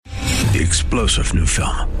The explosive new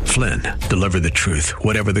film, Flynn, deliver the truth,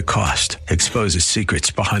 whatever the cost, exposes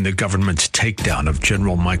secrets behind the government's takedown of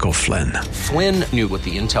General Michael Flynn. Flynn knew what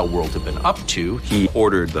the intel world had been up to. He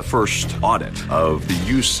ordered the first audit of the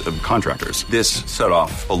use of contractors. This set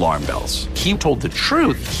off alarm bells. He told the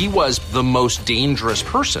truth. He was the most dangerous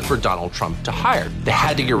person for Donald Trump to hire. They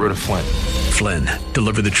had to get rid of Flynn. Flynn,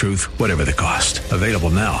 deliver the truth, whatever the cost. Available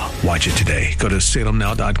now. Watch it today. Go to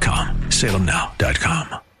salemnow.com.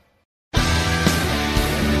 salemnow.com.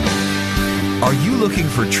 Are you looking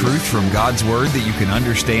for truth from God's Word that you can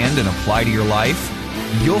understand and apply to your life?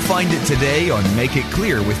 You'll find it today on Make It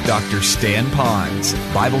Clear with Dr. Stan Ponz,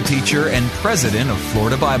 Bible teacher and president of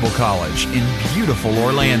Florida Bible College in beautiful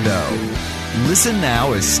Orlando. Listen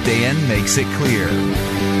now as Stan makes it clear.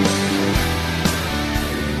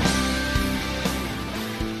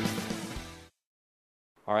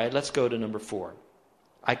 All right, let's go to number 4.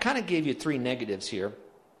 I kind of gave you 3 negatives here,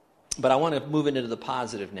 but I want to move into the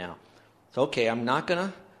positive now. So, okay, I'm not going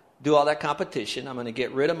to do all that competition. I'm going to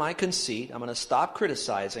get rid of my conceit. I'm going to stop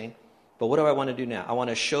criticizing. But what do I want to do now? I want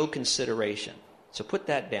to show consideration. So put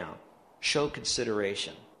that down. Show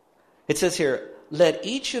consideration. It says here, let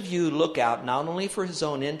each of you look out not only for his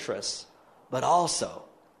own interests, but also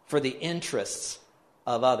for the interests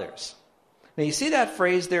of others. Now, you see that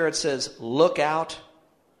phrase there? It says, look out.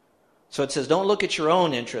 So it says, don't look at your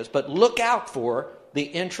own interests, but look out for the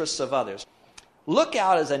interests of others. Look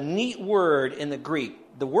out is a neat word in the Greek.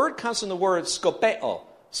 The word comes from the word skopeo.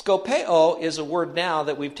 Skopeo is a word now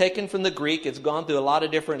that we've taken from the Greek. It's gone through a lot of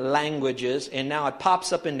different languages, and now it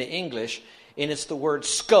pops up into English, and it's the word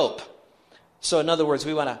scope. So in other words,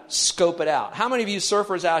 we want to scope it out. How many of you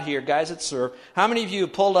surfers out here, guys that surf, how many of you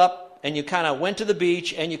pulled up and you kind of went to the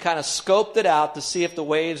beach and you kind of scoped it out to see if the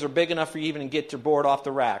waves are big enough for you even to get your board off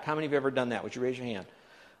the rack? How many of you have ever done that? Would you raise your hand?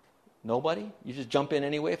 Nobody? You just jump in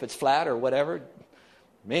anyway if it's flat or whatever?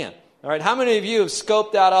 Man. All right, how many of you have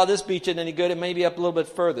scoped out, oh, this beach isn't any good, and maybe up a little bit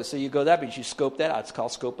further. So you go that beach, you scope that out. It's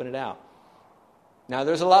called scoping it out. Now,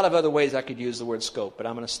 there's a lot of other ways I could use the word scope, but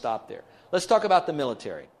I'm going to stop there. Let's talk about the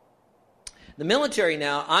military. The military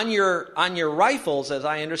now, on your rifles, as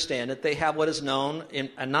I understand it, they have what is known,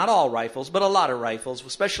 and not all rifles, but a lot of rifles,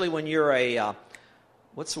 especially when you're a,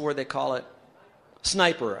 what's the word they call it?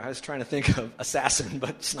 Sniper. I was trying to think of assassin,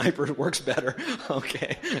 but sniper works better.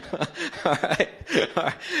 Okay. All right.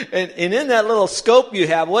 And in that little scope you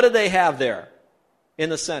have, what do they have there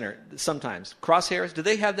in the center sometimes? Crosshairs? Do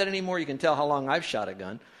they have that anymore? You can tell how long I've shot a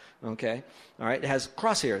gun. Okay. All right. It has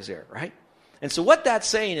crosshairs there, right? And so what that's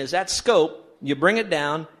saying is that scope, you bring it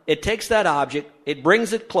down, it takes that object, it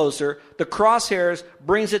brings it closer, the crosshairs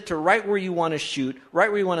brings it to right where you want to shoot,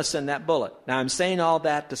 right where you want to send that bullet. Now, I'm saying all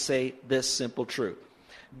that to say this simple truth.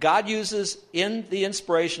 God uses in the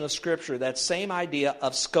inspiration of Scripture that same idea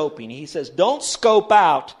of scoping. He says, don't scope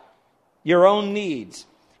out your own needs.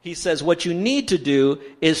 He says, what you need to do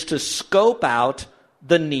is to scope out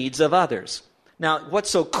the needs of others. Now,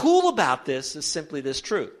 what's so cool about this is simply this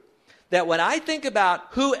truth. That when I think about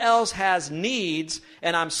who else has needs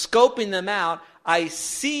and I'm scoping them out, I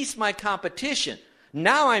cease my competition.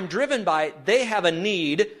 Now I'm driven by they have a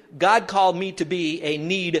need. God called me to be a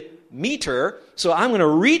need meter. So I'm going to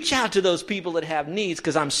reach out to those people that have needs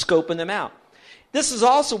because I'm scoping them out. This is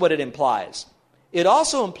also what it implies. It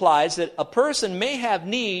also implies that a person may have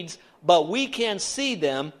needs, but we can't see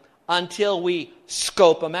them until we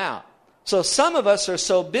scope them out. So some of us are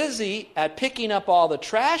so busy at picking up all the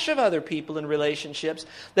trash of other people in relationships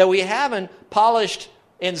that we haven't polished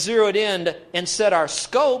and zeroed in and set our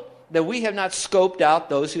scope, that we have not scoped out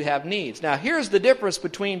those who have needs. Now, here's the difference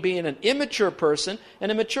between being an immature person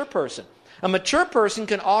and a mature person. A mature person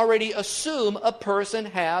can already assume a person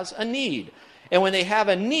has a need. And when they have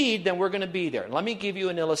a need, then we're going to be there. Let me give you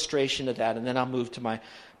an illustration of that, and then I'll move to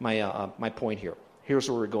my point here. Here's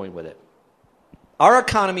where we're going with it. Our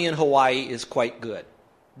economy in Hawaii is quite good,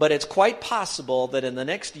 but it's quite possible that in the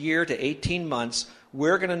next year to 18 months,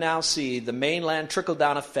 we're going to now see the mainland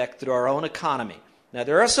trickle-down effect through our own economy. Now,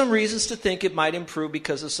 there are some reasons to think it might improve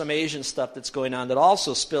because of some Asian stuff that's going on that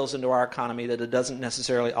also spills into our economy that it doesn't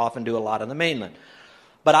necessarily often do a lot on the mainland.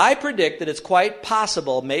 But I predict that it's quite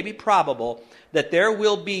possible, maybe probable, that there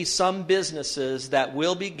will be some businesses that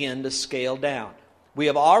will begin to scale down. We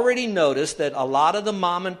have already noticed that a lot of the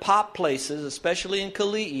mom and pop places, especially in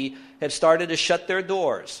Kali'i, have started to shut their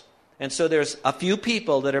doors. And so there's a few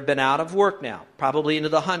people that have been out of work now, probably into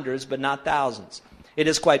the hundreds, but not thousands. It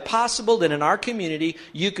is quite possible that in our community,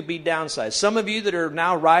 you could be downsized. Some of you that are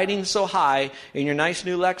now riding so high in your nice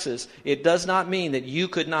new Lexus, it does not mean that you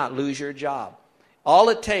could not lose your job. All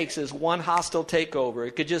it takes is one hostile takeover.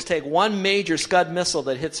 It could just take one major Scud missile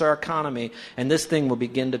that hits our economy, and this thing will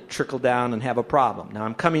begin to trickle down and have a problem. Now,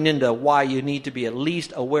 I'm coming into why you need to be at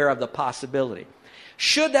least aware of the possibility.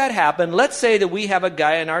 Should that happen, let's say that we have a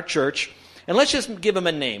guy in our church, and let's just give him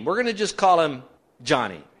a name. We're going to just call him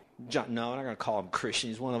Johnny. No, I'm not going to call him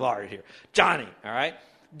Christian. He's one of ours here. Johnny, all right?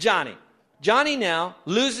 Johnny. Johnny now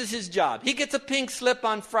loses his job. He gets a pink slip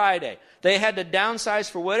on Friday. They had to downsize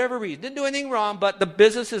for whatever reason. Didn't do anything wrong, but the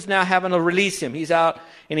business is now having to release him. He's out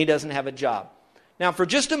and he doesn't have a job. Now, for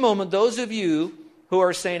just a moment, those of you who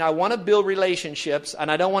are saying, I want to build relationships and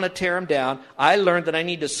I don't want to tear them down, I learned that I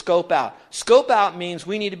need to scope out. Scope out means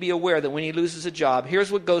we need to be aware that when he loses a job,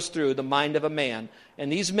 here's what goes through the mind of a man.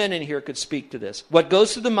 And these men in here could speak to this. What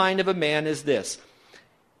goes through the mind of a man is this.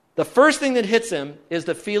 The first thing that hits him is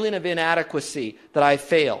the feeling of inadequacy, that I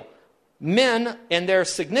fail. Men and their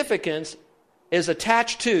significance is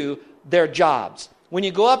attached to their jobs. When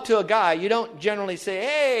you go up to a guy, you don't generally say,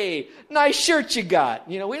 hey, nice shirt you got.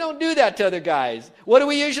 We don't do that to other guys. What do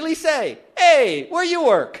we usually say? Hey, where you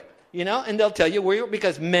work? And they'll tell you where you work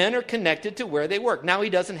because men are connected to where they work. Now he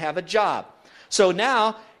doesn't have a job. So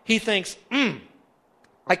now he thinks,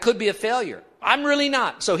 I could be a failure. I'm really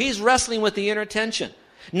not. So he's wrestling with the inner tension.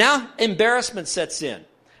 Now embarrassment sets in.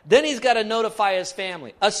 Then he's got to notify his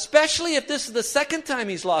family, especially if this is the second time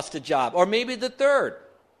he's lost a job, or maybe the third.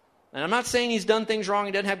 And I'm not saying he's done things wrong,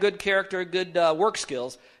 he doesn't have good character, good work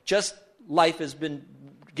skills, just life has been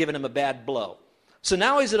giving him a bad blow. So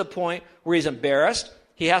now he's at a point where he's embarrassed,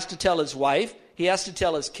 he has to tell his wife, he has to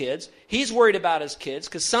tell his kids, he's worried about his kids,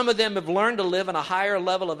 because some of them have learned to live on a higher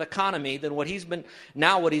level of economy than what he's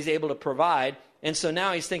able to provide. And so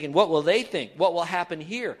now he's thinking, what will they think? What will happen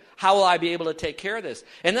here? How will I be able to take care of this?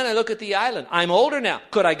 And then I look at the island. I'm older now.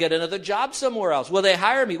 Could I get another job somewhere else? Will they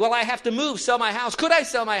hire me? Will I have to move, sell my house? Could I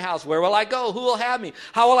sell my house? Where will I go? Who will have me?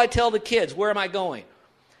 How will I tell the kids? Where am I going?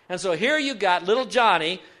 And so here you got little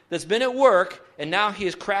Johnny that's been at work, and now he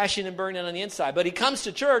is crashing and burning on the inside. But he comes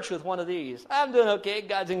to church with one of these. I'm doing okay.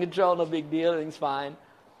 God's in control. No big deal. Everything's fine.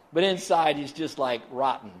 But inside he's just like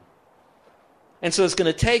rotten. And so it's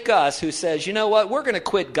going to take us who says, you know what, we're going to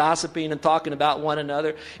quit gossiping and talking about one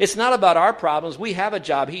another. It's not about our problems. We have a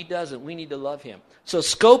job. He doesn't. We need to love him. So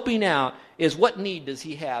scoping out is what need does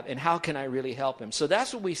he have and how can I really help him? So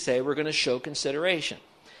that's what we say we're going to show consideration.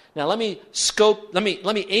 Now let me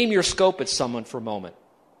aim your scope at someone for a moment.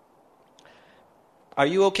 Are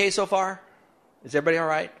you okay so far? Is everybody all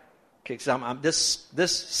right? Okay, because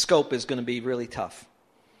this scope is going to be really tough.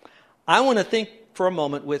 I want to think for a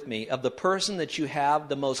moment with me of the person that you have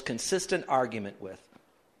the most consistent argument with.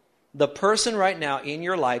 The person right now in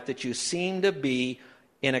your life that you seem to be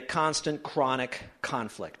in a constant chronic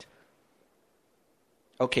conflict.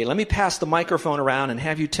 Okay, let me pass the microphone around and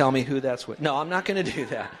have you tell me who that's with. No, I'm not going to do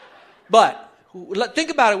that. But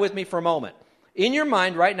think about it with me for a moment. In your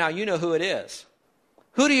mind right now, you know who it is.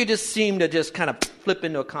 Who do you just seem to just kind of flip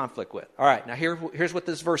into a conflict with? All right, now here's what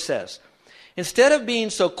this verse says. Instead of being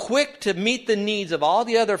so quick to meet the needs of all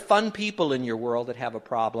the other fun people in your world that have a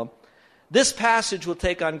problem, this passage will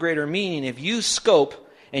take on greater meaning if you scope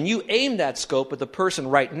and you aim that scope at the person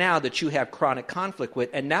right now that you have chronic conflict with.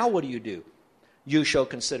 And now what do? You show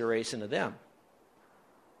consideration to them.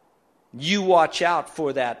 You watch out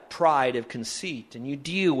for that pride of conceit and you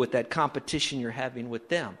deal with that competition you're having with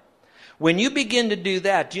them. When you begin to do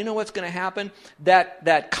that, do you know what's going to happen?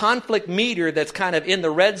 That conflict meter that's kind of in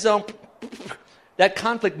the red zone, that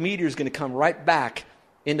conflict meter is going to come right back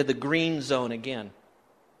into the green zone again.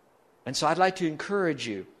 And so I'd like to encourage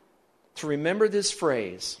you to remember this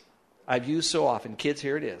phrase I've used so often. Kids,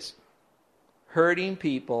 here it is. Hurting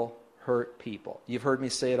people hurt people. You've heard me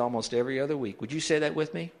say it almost every other week. Would you say that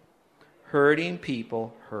with me? Hurting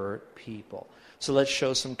people hurt people. So let's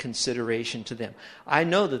show some consideration to them. I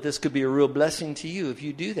know that this could be a real blessing to you if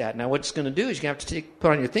you do that. Now what it's going to do is you're going to have to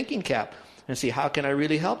put on your thinking cap and see, how can I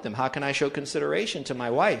really help them? How can I show consideration to my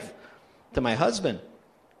wife, to my husband,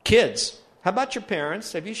 kids? How about your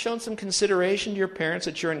parents? Have you shown some consideration to your parents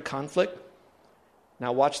that you're in conflict?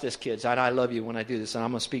 Now watch this, kids. I love you when I do this, and I'm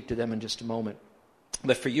going to speak to them in just a moment.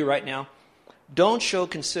 But for you right now, don't show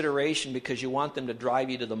consideration because you want them to drive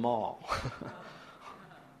you to the mall.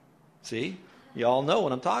 See? You all know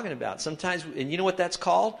what I'm talking about. Sometimes, and you know what that's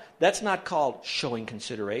called? That's not called showing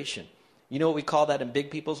consideration. You know what we call that in big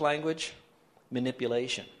people's language?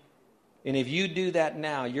 Manipulation. And if you do that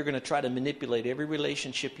now, you're going to try to manipulate every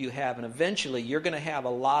relationship you have, and eventually you're going to have a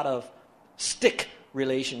lot of stick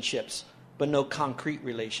relationships, but no concrete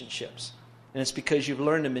relationships. And it's because you've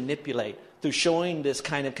learned to manipulate through showing this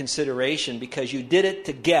kind of consideration because you did it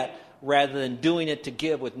to get rather than doing it to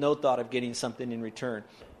give with no thought of getting something in return.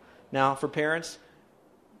 Now, for parents,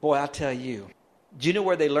 boy, I'll tell you, do you know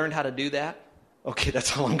where they learned how to do that? Okay,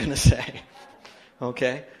 that's all I'm going to say.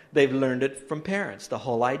 Okay? They've learned it from parents, the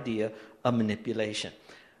whole idea of manipulation.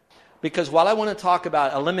 Because while I want to talk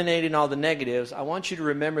about eliminating all the negatives, I want you to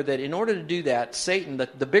remember that in order to do that, Satan,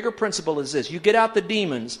 the bigger principle is this. You get out the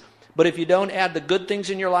demons, but if you don't add the good things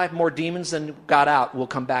in your life, more demons than got out will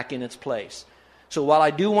come back in its place. So while I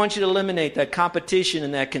do want you to eliminate that competition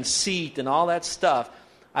and that conceit and all that stuff,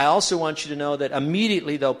 I also want you to know that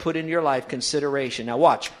immediately they'll put in your life consideration. Now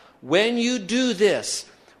watch. When you do this,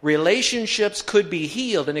 relationships could be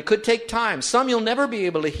healed, and it could take time. Some you'll never be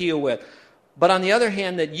able to heal with. But on the other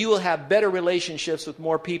hand, that you will have better relationships with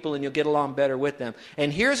more people and you'll get along better with them.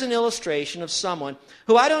 And here's an illustration of someone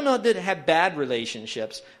who I don't know that had bad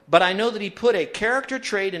relationships, but I know that he put a character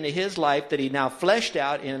trait into his life that he now fleshed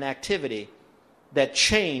out in an activity that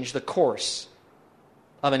changed the course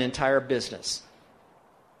of an entire business.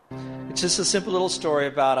 It's just a simple little story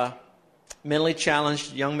about a mentally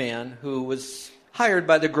challenged young man who was hired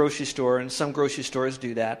by the grocery store, and some grocery stores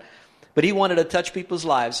do that. But he wanted to touch people's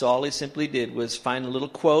lives, so all he simply did was find a little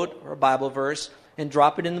quote or a Bible verse and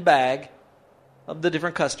drop it in the bag of the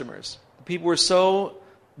different customers. People were so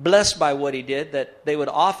blessed by what he did that they would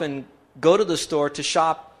often go to the store to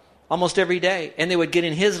shop almost every day, and they would get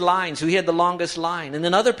in his line, so he had the longest line. And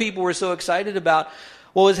then other people were so excited about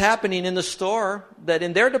what was happening in the store that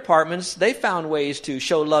in their departments, they found ways to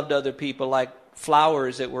show love to other people, like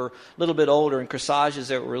flowers that were a little bit older and corsages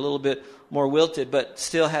that were a little bit more wilted but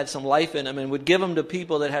still had some life in them, and would give them to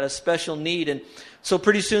people that had a special need. And so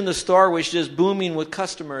pretty soon the store was just booming with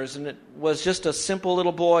customers, and it was just a simple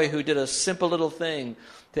little boy who did a simple little thing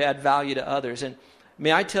to add value to others. And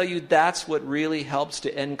may I tell you, that's what really helps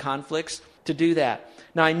to end conflicts, to do that.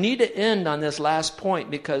 Now I need to end on this last point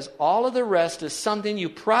because all of the rest is something you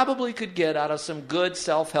probably could get out of some good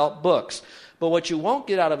self-help books. But what you won't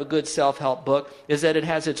get out of a good self-help book is that it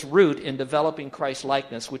has its root in developing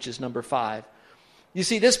Christ-likeness, which is number 5. You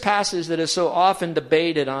see, this passage that is so often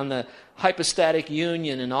debated on the hypostatic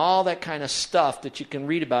union and all that kind of stuff that you can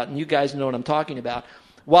read about, and you guys know what I'm talking about,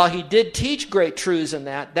 while he did teach great truths in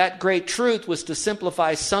that great truth was to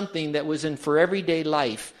simplify something that was in for everyday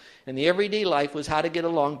life. And the everyday life was how to get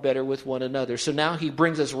along better with one another. So now he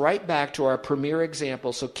brings us right back to our premier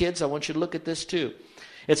example. So kids, I want you to look at this too.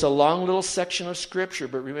 It's a long little section of Scripture,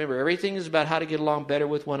 but remember, everything is about how to get along better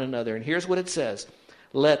with one another. And here's what it says.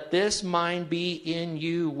 Let this mind be in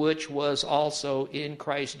you, which was also in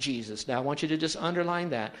Christ Jesus. Now, I want you to just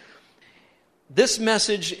underline that. This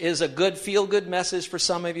message is a good, feel-good message for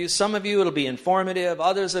some of you. Some of you, it'll be informative.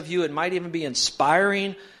 Others of you, it might even be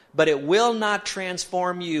inspiring. But it will not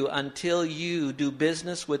transform you until you do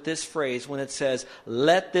business with this phrase when it says,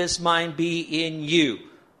 let this mind be in you.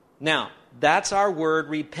 Now, that's our word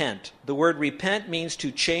repent. The word repent means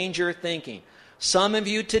to change your thinking. Some of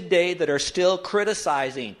you today that are still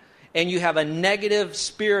criticizing and you have a negative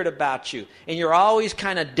spirit about you and you're always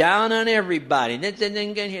kind of down on everybody,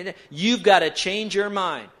 you've got to change your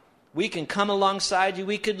mind. We can come alongside you.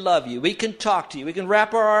 We can love you. We can talk to you. We can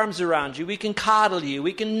wrap our arms around you. We can coddle you.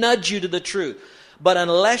 We can nudge you to the truth. But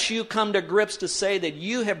unless you come to grips to say that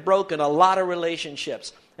you have broken a lot of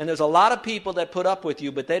relationships, and there's a lot of people that put up with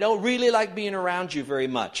you, but they don't really like being around you very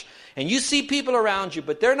much. And you see people around you,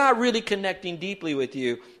 but they're not really connecting deeply with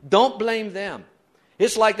you. Don't blame them.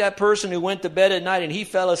 It's like that person who went to bed at night and he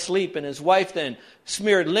fell asleep and his wife then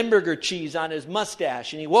smeared Limburger cheese on his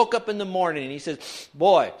mustache. And he woke up in the morning and he says,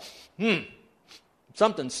 boy,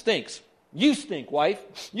 something stinks. You stink, wife.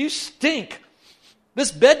 You stink.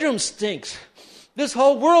 This bedroom stinks. This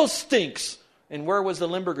whole world stinks. And where was the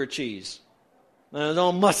Limburger cheese? On his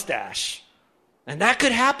own mustache. And that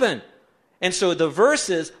could happen. And so the verse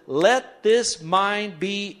is, let this mind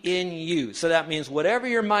be in you. So that means whatever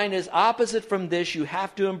your mind is opposite from this, you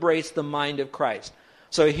have to embrace the mind of Christ.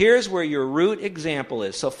 So here's where your root example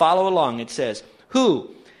is. So follow along. It says, who,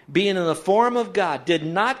 being in the form of God, did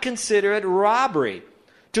not consider it robbery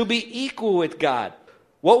to be equal with God.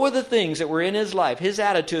 What were the things that were in his life? His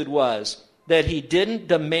attitude was that he didn't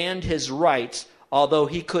demand his rights, although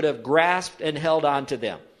he could have grasped and held on to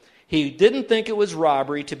them. He didn't think it was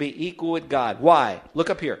robbery to be equal with God. Why? Look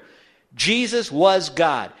up here. Jesus was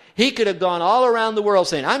God. He could have gone all around the world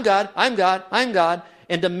saying, I'm God, I'm God, I'm God,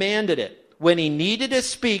 and demanded it. When he needed to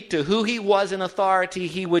speak to who he was in authority,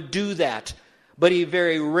 he would do that. But he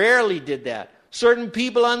very rarely did that. Certain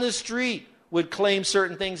people on the street would claim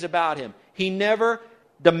certain things about him. He never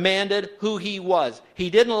demanded who he was. He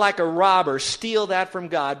didn't, like a robber, steal that from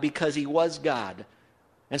God because he was God.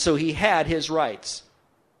 And so he had his rights.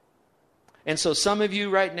 And so some of you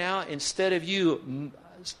right now, instead of you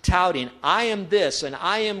touting, I am this and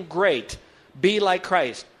I am great, be like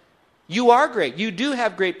Christ. You are great. You do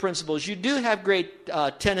have great principles. You do have great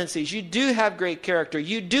tendencies. You do have great character.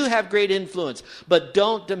 You do have great influence. But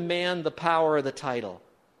don't demand the power of the title.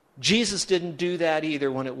 Jesus didn't do that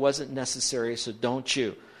either when it wasn't necessary, so don't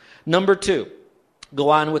you. Number 2, go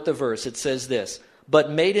on with the verse. It says this,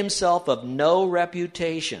 but made himself of no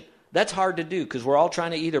reputation. That's hard to do because we're all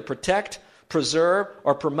trying to either protect, preserve,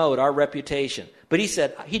 or promote our reputation. But he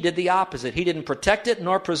said he did the opposite. He didn't protect it,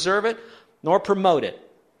 nor preserve it, nor promote it.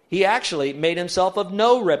 He actually made himself of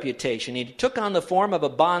no reputation. He took on the form of a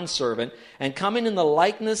bondservant and coming in the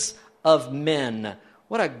likeness of men.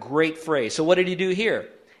 What a great phrase. So what did he do here?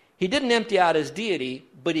 He didn't empty out his deity,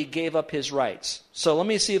 but he gave up his rights. So let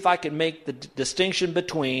me see if I can make the distinction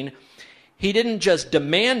between he didn't just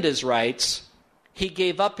demand his rights, he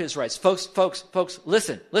gave up his rights. Folks,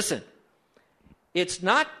 listen. It's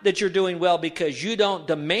not that you're doing well because you don't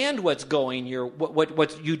demand what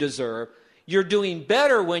you deserve. You're doing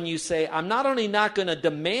better when you say, I'm not only not going to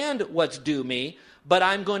demand what's due me, but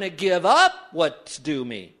I'm going to give up what's due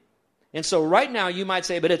me. And so right now you might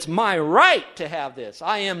say, but it's my right to have this.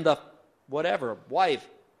 I am the whatever, wife,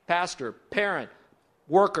 pastor, parent,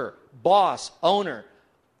 worker, boss, owner,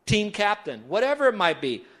 team captain, whatever it might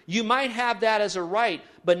be. You might have that as a right,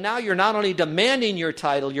 but now you're not only demanding your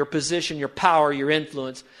title, your position, your power, your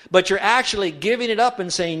influence, but you're actually giving it up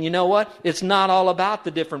and saying, you know what? It's not all about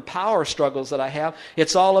the different power struggles that I have.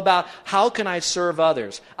 It's all about how can I serve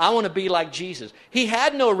others? I want to be like Jesus. He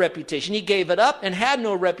had no reputation. He gave it up and had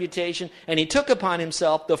no reputation, and he took upon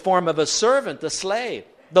himself the form of a servant, the slave,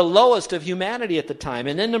 the lowest of humanity at the time.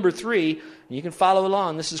 And then number 3, you can follow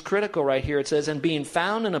along. This is critical right here. It says, and being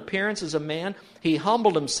found in appearance as a man, he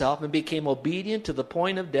humbled himself and became obedient to the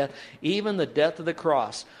point of death, even the death of the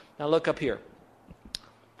cross. Now look up here.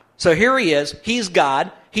 So here he is. He's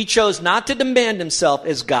God. He chose not to demand himself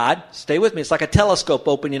as God. Stay with me. It's like a telescope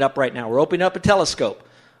opening up right now. We're opening up a telescope.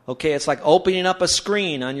 Okay, it's like opening up a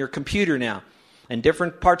screen on your computer now. And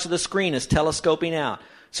different parts of the screen is telescoping out.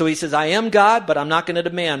 So he says, I am God, but I'm not going to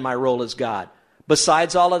demand my role as God.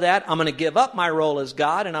 Besides all of that, I'm going to give up my role as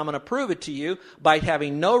God, and I'm going to prove it to you by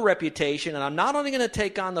having no reputation. And I'm not only going to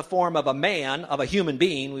take on the form of a man, of a human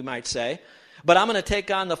being, we might say, but I'm going to take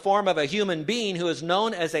on the form of a human being who is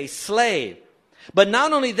known as a slave. But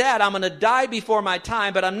not only that, I'm going to die before my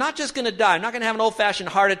time, but I'm not just going to die. I'm not going to have an old-fashioned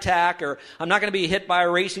heart attack, or I'm not going to be hit by a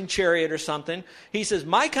racing chariot or something. He says,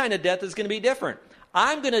 my kind of death is going to be different.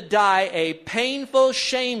 I'm going to die a painful,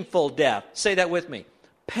 shameful death. Say that with me.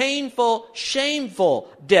 Painful, shameful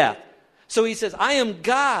death. So he says, I am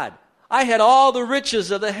God. I had all the riches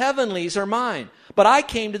of the heavenlies are mine. But I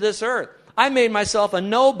came to this earth. I made myself a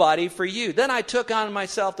nobody for you. Then I took on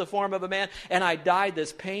myself the form of a man, and I died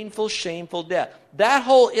this painful, shameful death. That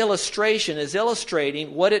whole illustration is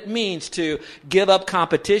illustrating what it means to give up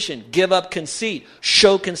competition, give up conceit,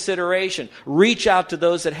 show consideration, reach out to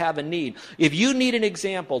those that have a need. If you need an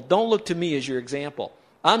example, don't look to me as your example.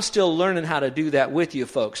 I'm still learning how to do that with you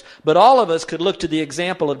folks. But all of us could look to the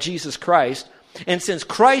example of Jesus Christ. And since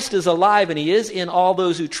Christ is alive and he is in all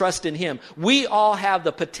those who trust in him, we all have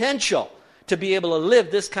the potential to be able to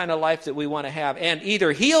live this kind of life that we want to have and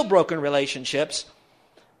either heal broken relationships,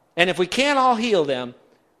 and if we can't all heal them,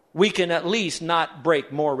 we can at least not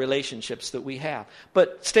break more relationships that we have.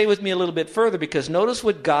 But stay with me a little bit further, because notice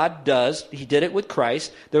what God does. He did it with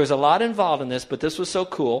Christ. There was a lot involved in this, but this was so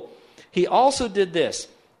cool. He also did this.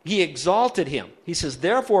 He exalted him. He says,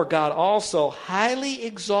 therefore God also highly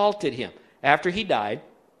exalted him after he died,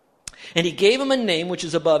 and he gave him a name which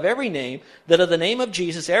is above every name, that of the name of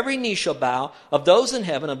Jesus every knee shall bow, of those in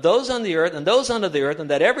heaven, of those on the earth, and those under the earth, and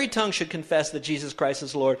that every tongue should confess that Jesus Christ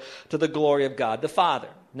is Lord, to the glory of God the Father.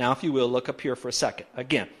 Now, if you will, look up here for a second.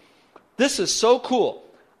 Again, this is so cool.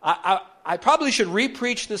 I probably should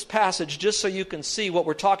re-preach this passage just so you can see what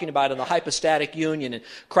we're talking about in the hypostatic union and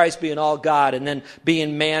Christ being all God and then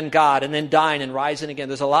being man God and then dying and rising again.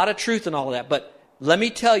 There's a lot of truth in all of that, but let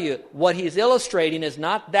me tell you, what he's illustrating is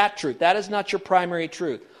not that truth. That is not your primary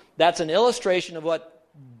truth. That's an illustration of what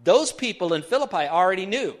those people in Philippi already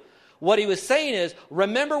knew. What he was saying is,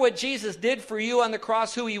 remember what Jesus did for you on the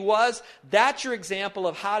cross, who he was? That's your example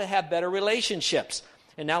of how to have better relationships.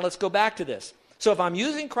 And now let's go back to this. So if I'm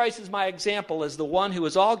using Christ as my example, as the one who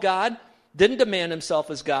was all God, didn't demand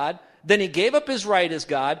himself as God, then he gave up his right as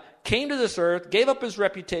God, came to this earth, gave up his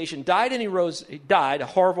reputation, died and he died, a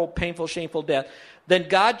horrible, painful, shameful death. Then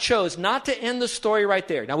God chose not to end the story right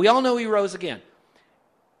there. Now we all know he rose again.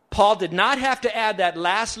 Paul did not have to add that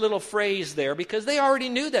last little phrase there because they already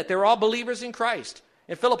knew that. They were all believers in Christ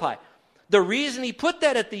in Philippi. The reason he put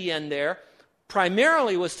that at the end there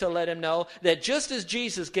primarily was to let him know that just as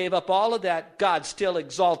Jesus gave up all of that, God still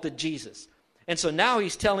exalted Jesus. And so now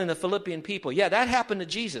he's telling the Philippian people, yeah, that happened to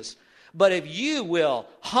Jesus. But if you will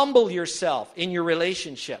humble yourself in your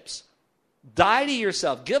relationships, die to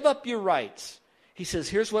yourself, give up your rights, he says,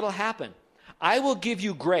 here's what will happen. I will give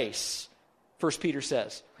you grace, 1 Peter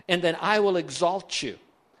says, and then I will exalt you.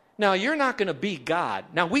 Now, you're not going to be God.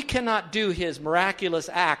 Now, we cannot do his miraculous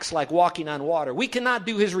acts like walking on water. We cannot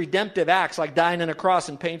do his redemptive acts like dying on a cross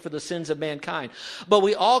and paying for the sins of mankind. But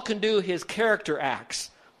we all can do his character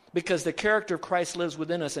acts because the character of Christ lives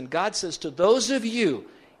within us. And God says to those of you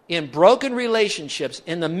in broken relationships,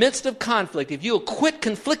 in the midst of conflict, if you'll quit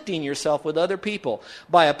conflicting yourself with other people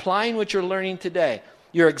by applying what you're learning today,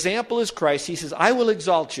 your example is Christ. He says, I will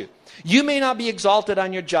exalt you. You may not be exalted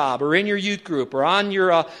on your job or in your youth group or on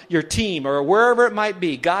your team or wherever it might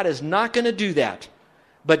be. God is not going to do that.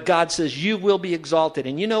 But God says you will be exalted.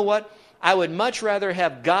 And you know what? I would much rather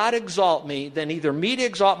have God exalt me than either me to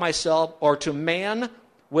exalt myself or to man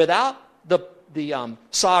without the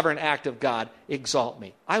sovereign act of God exalt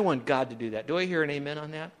me. I want God to do that. Do I hear an amen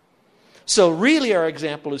on that? So really our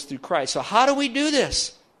example is through Christ. So how do we do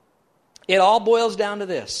this? It all boils down to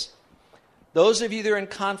this. Those of you that are in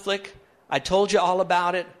conflict, I told you all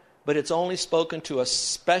about it, but it's only spoken to a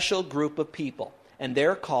special group of people, and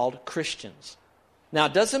they're called Christians. Now,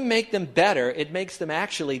 it doesn't make them better. It makes them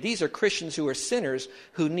actually, these are Christians who are sinners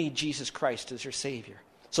who need Jesus Christ as their Savior.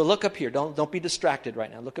 So look up here. Don't be distracted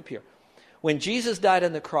right now. Look up here. When Jesus died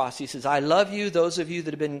on the cross, he says, I love you, those of you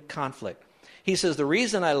that have been in conflict. He says, the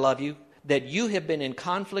reason I love you, that you have been in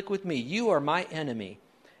conflict with me. You are my enemy.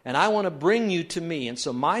 And I want to bring you to me. And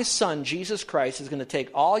so my son, Jesus Christ, is going to take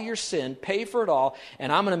all your sin, pay for it all,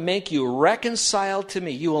 and I'm going to make you reconciled to me.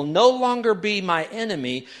 You will no longer be my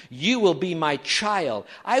enemy. You will be my child.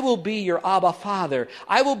 I will be your Abba Father.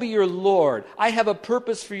 I will be your Lord. I have a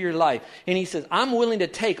purpose for your life. And he says, I'm willing to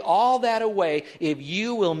take all that away if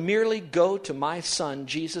you will merely go to my son,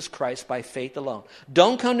 Jesus Christ, by faith alone.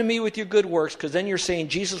 Don't come to me with your good works, because then you're saying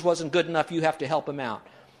Jesus wasn't good enough. You have to help him out.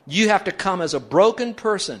 You have to come as a broken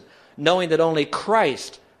person, knowing that only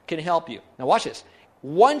Christ can help you. Now watch this.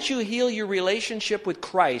 Once you heal your relationship with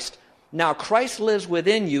Christ, now Christ lives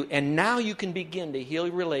within you, and now you can begin to heal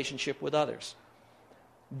your relationship with others.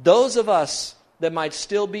 Those of us that might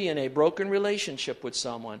still be in a broken relationship with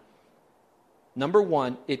someone, number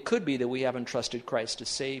one, it could be that we haven't trusted Christ as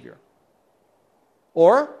Savior.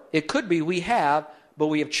 Or it could be we have, but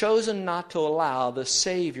we have chosen not to allow the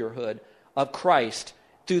Saviorhood of Christ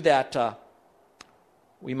through that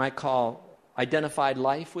we might call identified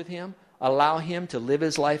life with him, allow him to live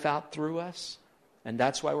his life out through us, and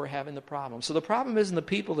that's why we're having the problem. So the problem isn't the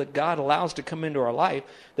people that God allows to come into our life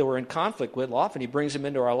that we're in conflict with. Often he brings them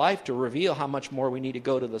into our life to reveal how much more we need to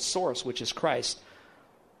go to the source, which is Christ,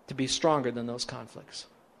 to be stronger than those conflicts.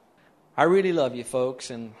 I really love you folks,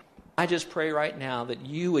 and I just pray right now that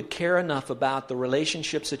you would care enough about the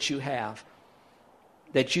relationships that you have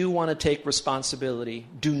that you want to take responsibility.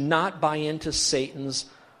 Do not buy into Satan's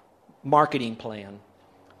marketing plan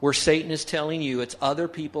where Satan is telling you it's other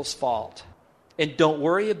people's fault. And don't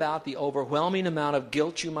worry about the overwhelming amount of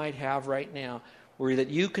guilt you might have right now, where that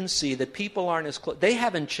you can see that people aren't as close. They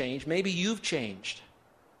haven't changed. Maybe you've changed.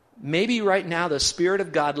 Maybe right now the Spirit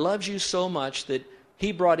of God loves you so much that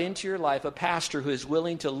he brought into your life a pastor who is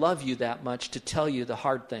willing to love you that much to tell you the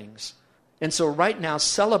hard things. And so right now,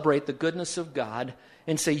 celebrate the goodness of God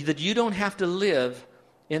and say that you don't have to live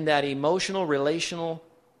in that emotional, relational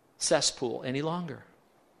cesspool any longer.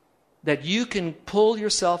 That you can pull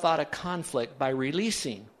yourself out of conflict by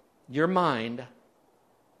releasing your mind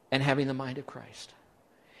and having the mind of Christ.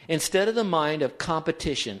 Instead of the mind of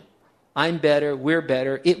competition, I'm better, we're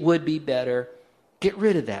better, it would be better, get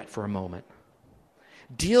rid of that for a moment.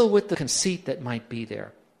 Deal with the conceit that might be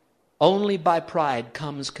there. Only by pride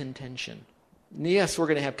comes contention. Yes, we're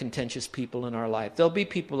going to have contentious people in our life. There'll be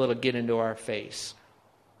people that'll get into our face.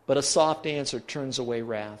 But a soft answer turns away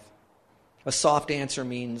wrath. A soft answer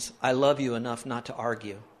means, I love you enough not to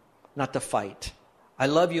argue, not to fight. I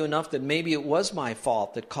love you enough that maybe it was my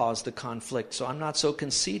fault that caused the conflict, so I'm not so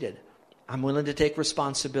conceited. I'm willing to take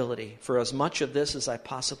responsibility for as much of this as I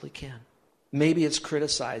possibly can. Maybe it's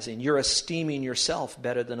criticizing. You're esteeming yourself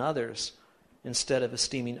better than others, instead of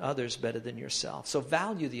esteeming others better than yourself. So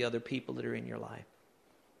value the other people that are in your life.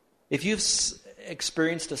 If you've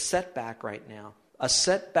experienced a setback right now, a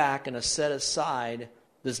setback and a set aside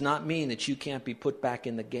does not mean that you can't be put back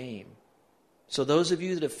in the game. So those of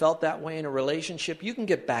you that have felt that way in a relationship, you can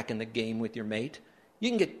get back in the game with your mate. You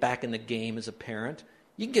can get back in the game as a parent.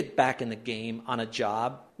 You can get back in the game on a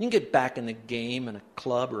job. You can get back in the game in a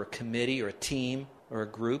club or a committee or a team or a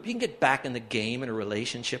group. You can get back in the game in a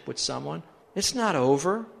relationship with someone. It's not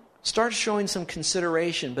over. Start showing some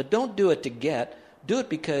consideration, but don't do it to get. Do it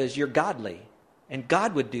because you're godly. And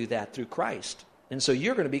God would do that through Christ. And so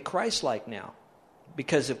you're going to be Christ-like now.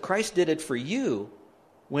 Because if Christ did it for you,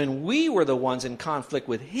 when we were the ones in conflict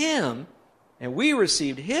with Him, and we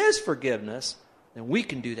received His forgiveness, then we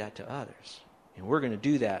can do that to others. And we're going to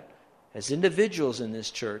do that as individuals in this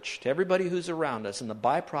church, to everybody who's around us. And the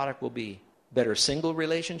byproduct will be better single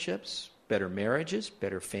relationships, better marriages,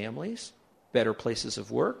 better families, better places of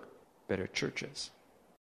work, better churches.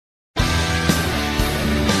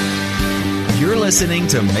 You're listening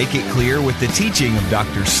to Make It Clear with the teaching of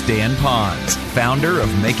Dr. Stan Ponz, founder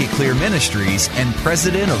of Make It Clear Ministries and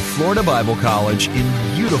president of Florida Bible College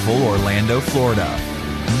in beautiful Orlando, Florida.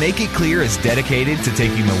 Make It Clear is dedicated to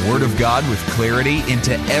taking the Word of God with clarity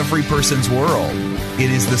into every person's world. It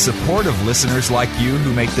is the support of listeners like you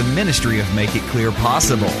who make the ministry of Make It Clear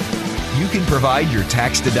possible. You can provide your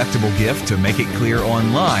tax-deductible gift to Make It Clear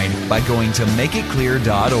online by going to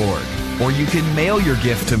makeitclear.org. Or you can mail your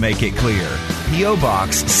gift to Make It Clear, P.O.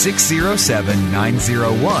 Box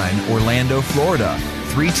 607901, Orlando, Florida,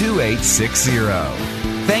 32860.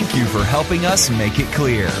 Thank you for helping us make it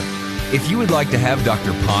clear. If you would like to have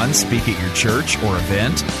Dr. Ponz speak at your church or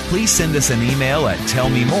event, please send us an email at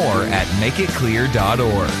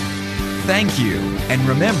tellmemore@makeitclear.org. Thank you, and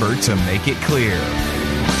remember to make it clear.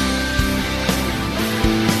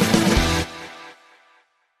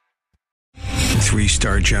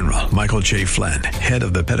 Three-star General Michael J. Flynn, head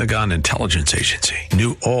of the Pentagon Intelligence Agency,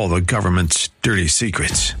 knew all the government's dirty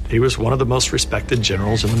secrets. He was one of the most respected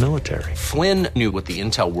generals in the military. Flynn knew what the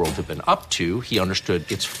intel world had been up to. He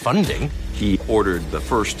understood its funding. He ordered the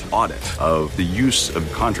first audit of the use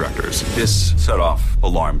of contractors. This set off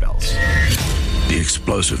alarm bells. The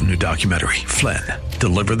explosive new documentary, Flynn,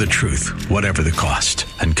 Deliver the Truth, Whatever the Cost,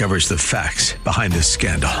 uncovers the facts behind this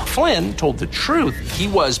scandal. Flynn told the truth. He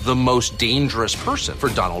was the most dangerous person for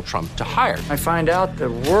Donald Trump to hire. I find out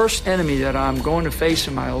the worst enemy that I'm going to face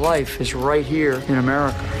in my life is right here in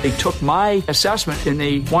America. They took my assessment and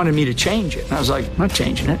they wanted me to change it. And I was like, I'm not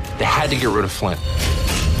changing it. They had to get rid of Flynn.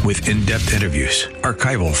 With in-depth interviews,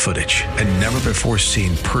 archival footage, and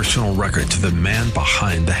never-before-seen personal records of the man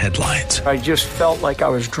behind the headlines. I just felt like I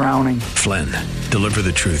was drowning. Flynn, Deliver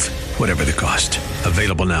the Truth, Whatever the Cost.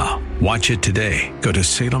 Available now. Watch it today. Go to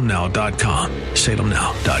salemnow.com.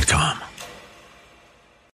 salemnow.com.